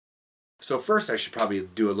So first I should probably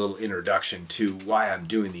do a little introduction to why I'm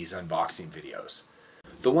doing these unboxing videos.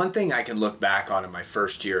 The one thing I can look back on in my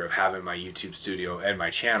first year of having my YouTube studio and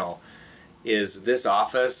my channel is this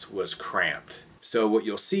office was cramped. So what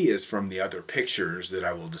you'll see is from the other pictures that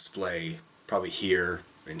I will display probably here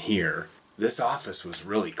and here, this office was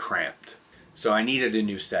really cramped. So I needed a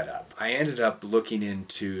new setup. I ended up looking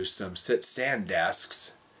into some sit-stand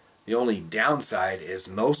desks. The only downside is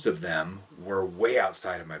most of them were way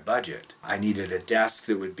outside of my budget. I needed a desk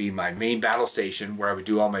that would be my main battle station where I would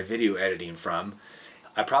do all my video editing from.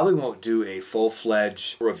 I probably won't do a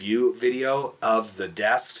full-fledged review video of the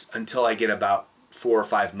desks until I get about 4 or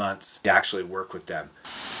 5 months to actually work with them.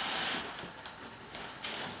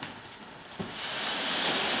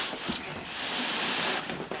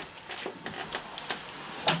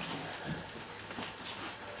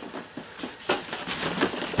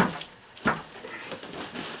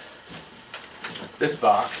 This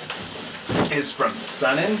box is from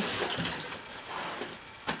Sunon.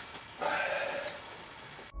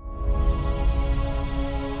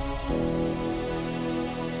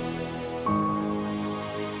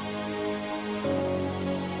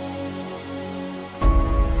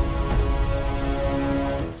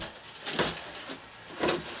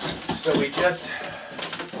 So we just,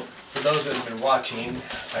 for those that have been watching,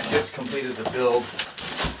 I just completed the build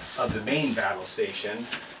of the main battle station.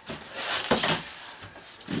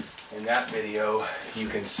 In that video, you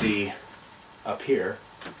can see up here,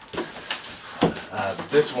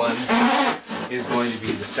 this one is going to be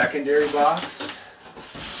the secondary box.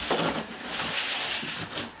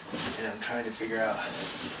 And I'm trying to figure out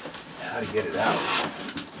how to get it out.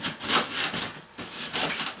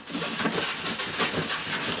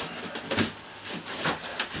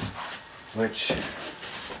 Which,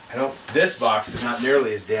 this box is not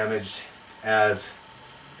nearly as damaged as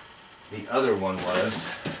the other one was.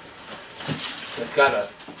 It's got a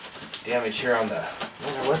damage here on the...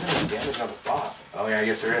 Well, there wasn't any damage on the box. Oh yeah, I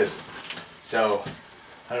guess there is. So,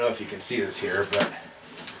 I don't know if you can see this here, but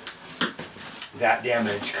that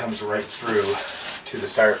damage comes right through to the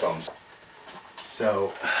styrofoam.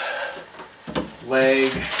 So,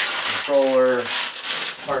 leg, controller,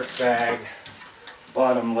 parts bag,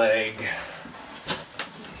 bottom leg,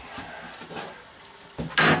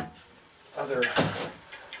 other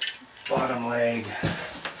bottom leg,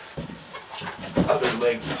 other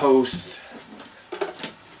leg post,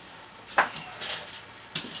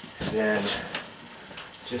 and then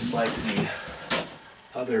just like the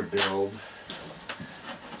other build,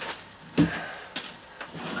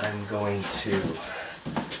 I'm going to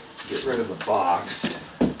get rid of the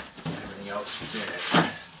box, everything else is in it.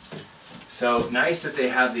 So nice that they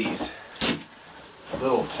have these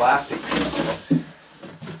little plastic pieces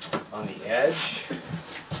on the edge.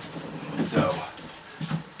 So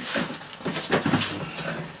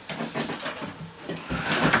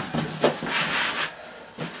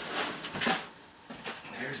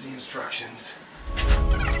there's the instructions.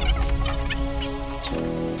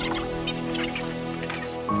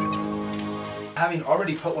 Having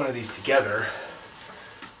already put one of these together,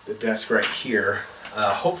 the desk right here,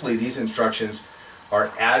 hopefully these instructions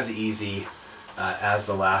are as easy as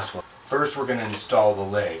the last one. First we're going to install the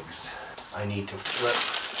legs. I need to flip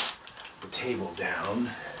the table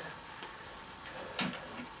down.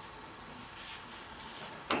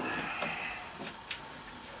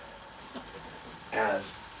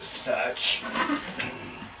 As such.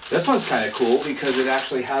 This one's kind of cool because it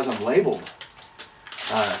actually has them labeled.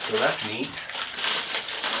 So that's neat.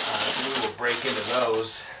 We will break into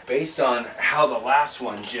those. Based on how the last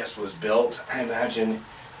one just was built, I imagine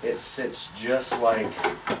it sits just like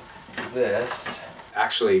this.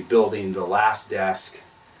 Actually building the last desk,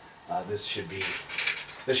 this should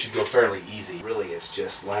go fairly easy. Really, it's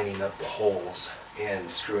just lining up the holes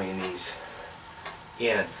and screwing these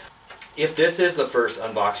in. If this is the first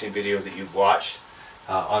unboxing video that you've watched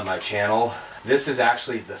on my channel, this is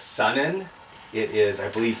actually the Sunon. It is, I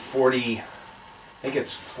believe,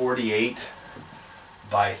 48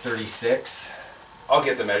 by 36. I'll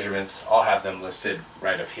get the measurements. I'll have them listed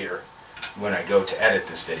right up here when I go to edit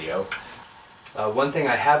this video. One thing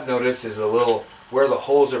I have noticed is where the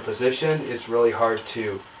holes are positioned, it's really hard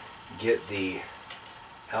to get the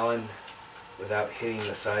Allen without hitting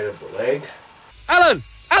the side of the leg. Allen!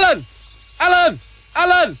 Allen! Allen!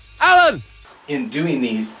 Allen! Allen! In doing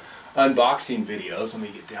these unboxing videos, let me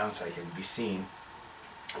get down so I can be seen,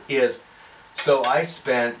 so I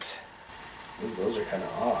spent, ooh, those are kind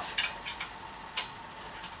of off.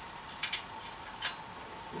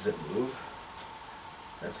 Does it move?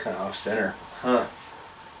 That's kind of off center. Huh.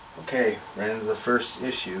 Okay, ran into the first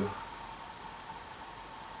issue.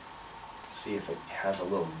 See if it has a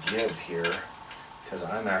little give here, because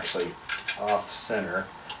I'm actually off center.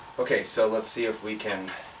 Okay, so let's see if we can,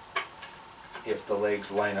 if the legs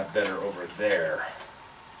line up better over there.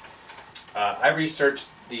 I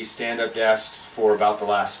researched these stand-up desks for about the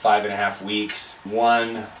last 5.5 weeks.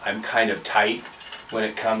 One, I'm kind of tight when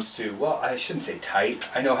it comes to, well, I shouldn't say tight.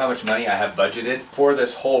 I know how much money I have budgeted. For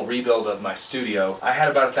this whole rebuild of my studio, I had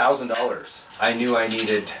about $1,000. I knew I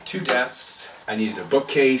needed 2 desks, I needed a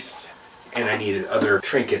bookcase, and I needed other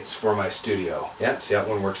trinkets for my studio. Yeah, see, that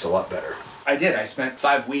one works a lot better. I did. I spent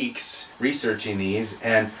 5 weeks researching these,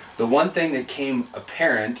 and the one thing that came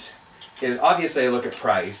apparent is, obviously I look at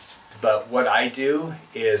price, but what I do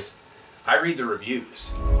is I read the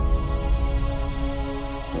reviews.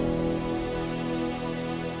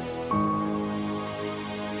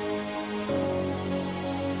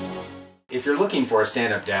 If you're looking for a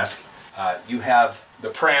stand-up desk, you have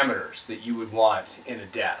the parameters that you would want in a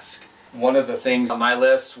desk. One of the things on my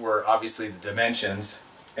list were obviously the dimensions,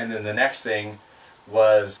 and then the next thing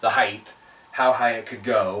was the height, how high it could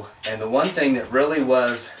go. And the one thing that really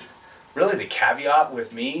was the caveat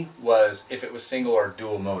with me was if it was single or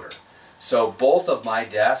dual motor. So both of my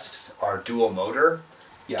desks are dual motor.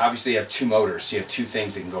 You obviously have 2 motors, so you have 2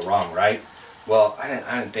 things that can go wrong, right? Well, I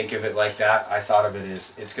didn't think of it like that. I thought of it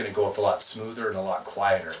as it's going to go up a lot smoother and a lot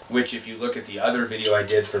quieter. Which, if you look at the other video I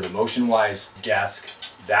did for the MotionWise desk,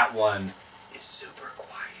 that one is super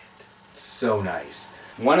quiet. It's so nice.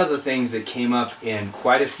 One of the things that came up in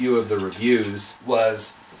quite a few of the reviews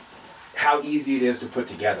was how easy it is to put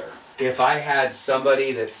together. If I had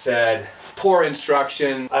somebody that said, poor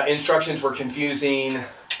instructions were confusing,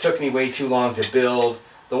 took me way too long to build,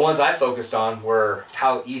 the ones I focused on were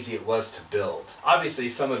how easy it was to build. Obviously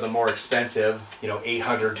some of the more expensive, you know,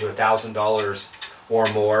 $800 to $1,000 or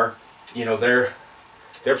more, you know, they're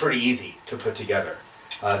pretty easy to put together.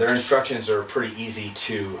 Their instructions are pretty easy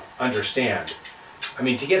to understand. I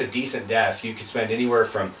mean, to get a decent desk, you could spend anywhere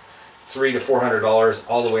from $300 to $400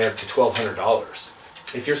 all the way up to $1,200.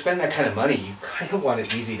 If you're spending that kind of money, you kind of want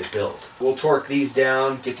it easy to build. We'll torque these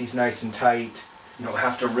down, get these nice and tight. You don't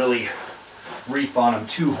have to really reef on them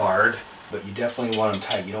too hard, but you definitely want them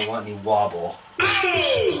tight. You don't want any wobble.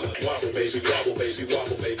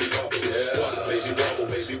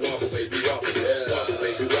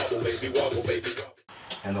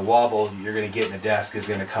 And the wobble you're going to get in a desk is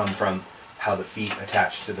going to come from how the feet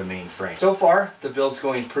attach to the main frame. So far, the build's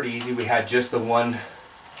going pretty easy. We had just the one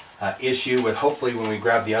issue with, hopefully when we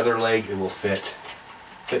grab the other leg, it will fit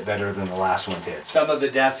better than the last one did. Some of the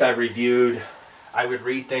desks I reviewed, I would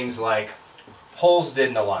read things like, holes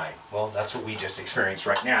didn't align. Well, that's what we just experienced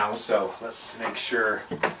right now, so let's make sure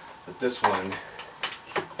that this one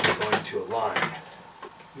is going to align.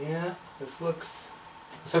 Yeah, this looks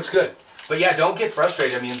good. But yeah, don't get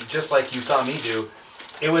frustrated. I mean, just like you saw me do,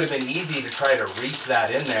 it would have been easy to try to reef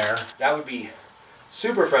that in there. That would be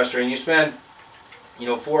super frustrating. You spend, you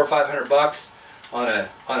know, $400 or $500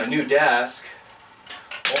 on a new desk,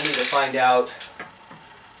 only to find out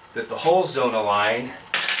that the holes don't align,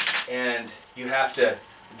 and you have to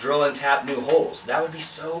drill and tap new holes. That would be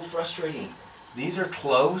so frustrating. These are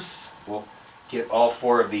close. We'll get all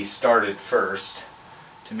 4 of these started first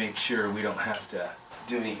to make sure we don't have to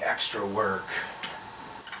do any extra work.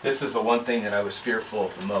 This is the one thing that I was fearful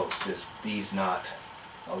of the most, is these not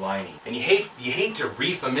aligning. And you hate to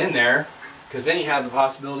reef them in there, because then you have the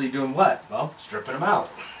possibility of doing what? Well, stripping them out.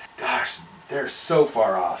 Gosh, they're so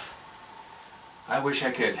far off. I wish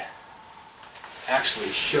I could actually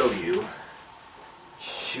show you.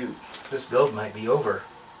 Shoot, this build might be over,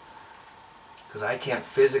 because I can't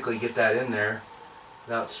physically get that in there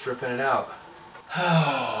without stripping it out.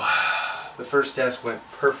 Oh, the first desk went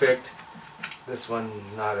perfect. This one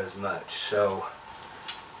not as much. So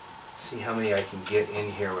see how many I can get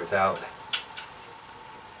in here without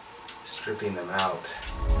stripping them out.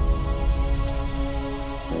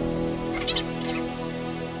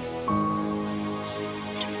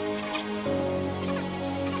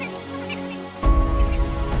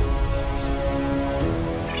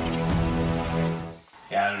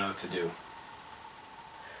 Yeah, I don't know what to do.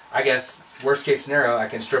 I guess, worst case scenario, I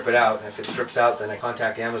can strip it out, and if it strips out, then I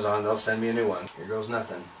contact Amazon, they'll send me a new one. Here goes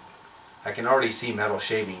nothing. I can already see metal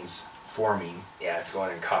shavings forming. Yeah, it's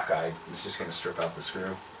going in cockeyed. It's just going to strip out the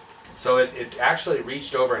screw. So it actually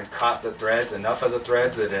reached over and caught the threads, enough of the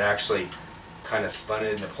threads that it actually kind of spun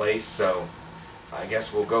it into place, so I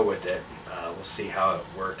guess we'll go with it. We'll see how it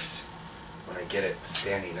works when I get it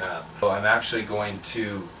standing up. So I'm actually going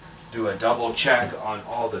to do a double check on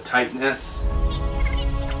all the tightness.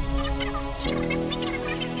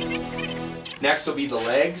 Next will be the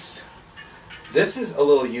legs. This is a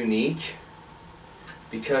little unique.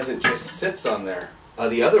 because it just sits on there.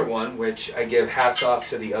 The other one, which I give hats off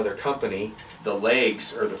to the other company, the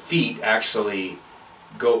legs or the feet actually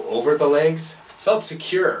go over the legs. Felt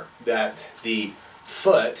secure that the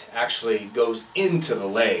foot actually goes into the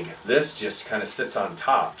leg. This just kind of sits on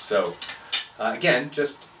top. So again,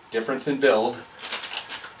 just difference in build.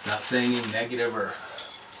 Not saying any negative or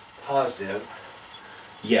positive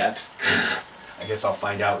yet. I guess I'll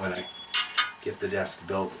find out when I get the desk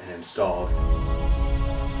built and installed.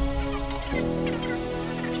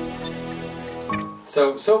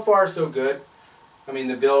 So far so good. I mean,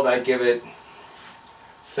 the build, I'd give it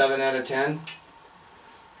 7 out of 10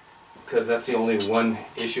 because that's the only one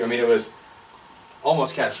issue. I mean, it was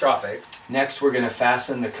almost catastrophic. Next, we're going to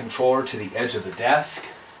fasten the controller to the edge of the desk,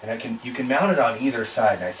 and you can mount it on either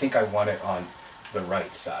side, and I think I want it on the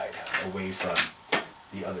right side, away from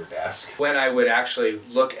the other desk. When I would actually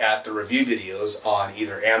look at the review videos on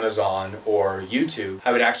either Amazon or YouTube,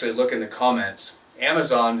 I would actually look in the comments.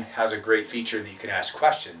 Amazon has a great feature that you can ask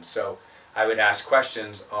questions. So I would ask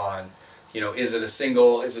questions on, is it a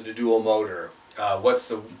single, is it a dual motor? What's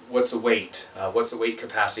the weight? What's the weight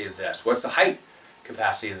capacity of the desk? What's the height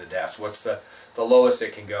capacity of the desk? What's the lowest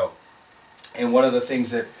it can go? And one of the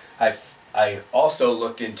things that I also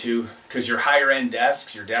looked into, because your higher end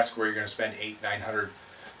desks, your desk where you're going to spend $800, $900,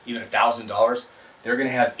 even $1,000, they're going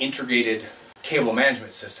to have integrated cable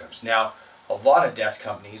management systems. Now, a lot of desk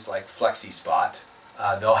companies like FlexiSpot,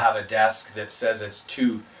 they'll have a desk that says it's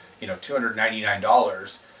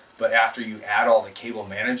 $299, but after you add all the cable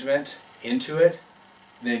management into it,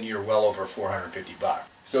 then you're well over $450.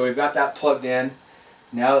 So we've got that plugged in.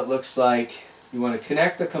 Now it looks like you want to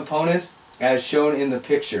connect the components as shown in the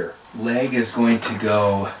picture. Leg is going to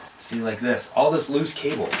go, see, like this. All this loose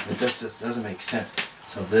cable, it just doesn't make sense.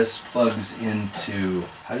 So this plugs into,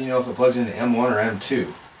 how do you know if it plugs into M1 or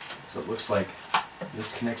M2? So it looks like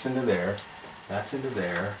this connects into there, that's into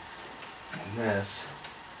there, and this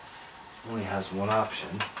only has one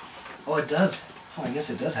option. Oh, it does. Oh, I guess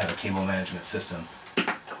it does have a cable management system.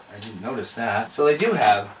 I didn't notice that. So they do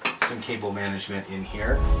have some cable management in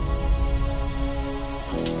here.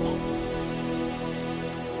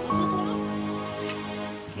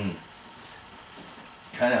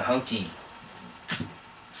 Kind of hunky.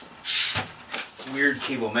 Weird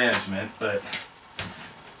cable management, but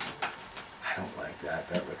I don't like that.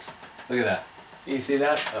 That looks... Look at that. Can you see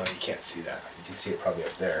that? Oh, you can't see that. You can see it probably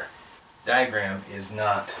up there. Diagram is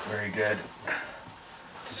not very good,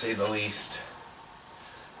 to say the least.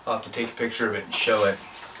 I'll have to take a picture of it and show it.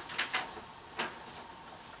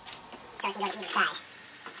 So I can go to either side.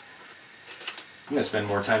 I'm going to spend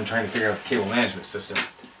more time trying to figure out the cable management system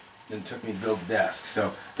than it took me to build the desk.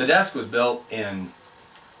 So the desk was built in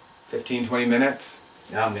 15-20 minutes.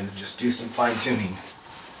 Now I'm going to just do some fine tuning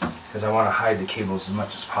because I want to hide the cables as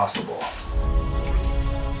much as possible.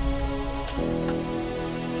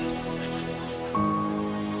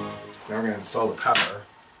 Now we're going to install the power.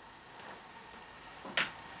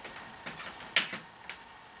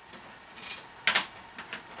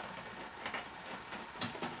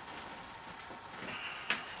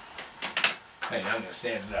 Hey, I'm going to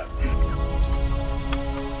stand it up.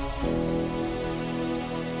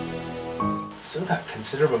 Still got a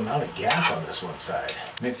considerable amount of gap on this one side.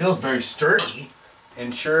 I mean, it feels very sturdy.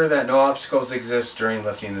 Ensure that no obstacles exist during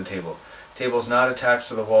lifting the table. Table is not attached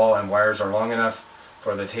to the wall and wires are long enough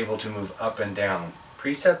for the table to move up and down.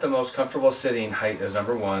 Preset the most comfortable sitting height as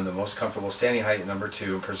number 1, the most comfortable standing height number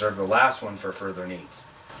 2, and preserve the last one for further needs.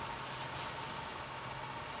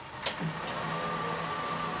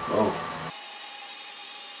 Whoa.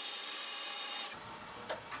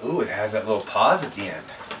 Ooh, it has that little pause at the end.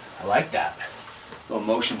 I like that. Little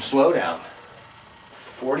motion slowdown.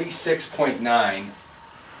 46.9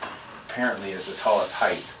 apparently is the tallest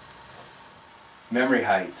height. Memory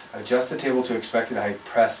height. Adjust the table to expected height.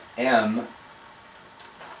 Press M.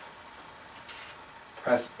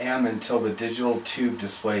 Press M until the digital tube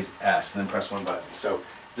displays S, then press one button. So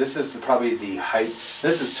this is probably the height.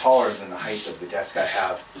 This is taller than the height of the desk I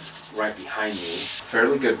have right behind me.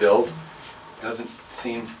 Fairly good build. Doesn't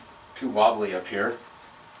seem too wobbly up here.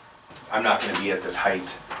 I'm not going to be at this height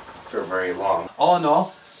for very long. All in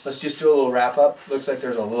all, let's just do a little wrap up. Looks like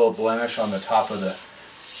there's a little blemish on the top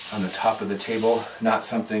of the table. Not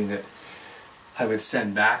something that I would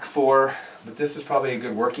send back for, but this is probably a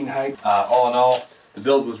good working height. All in all, the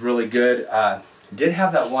build was really good. Did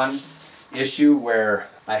have that one issue where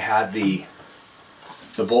I had the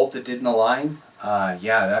bolt that didn't align.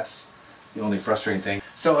 Yeah, that's the only frustrating thing.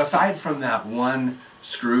 So aside from that one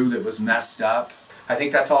screw that was messed up, I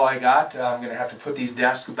think that's all I got. I'm going to have to put these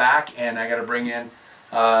desks back, and I got to bring in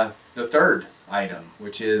the third item,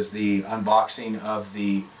 which is the unboxing of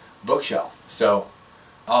the bookshelf. So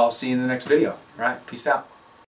I'll see you in the next video. All right, peace out.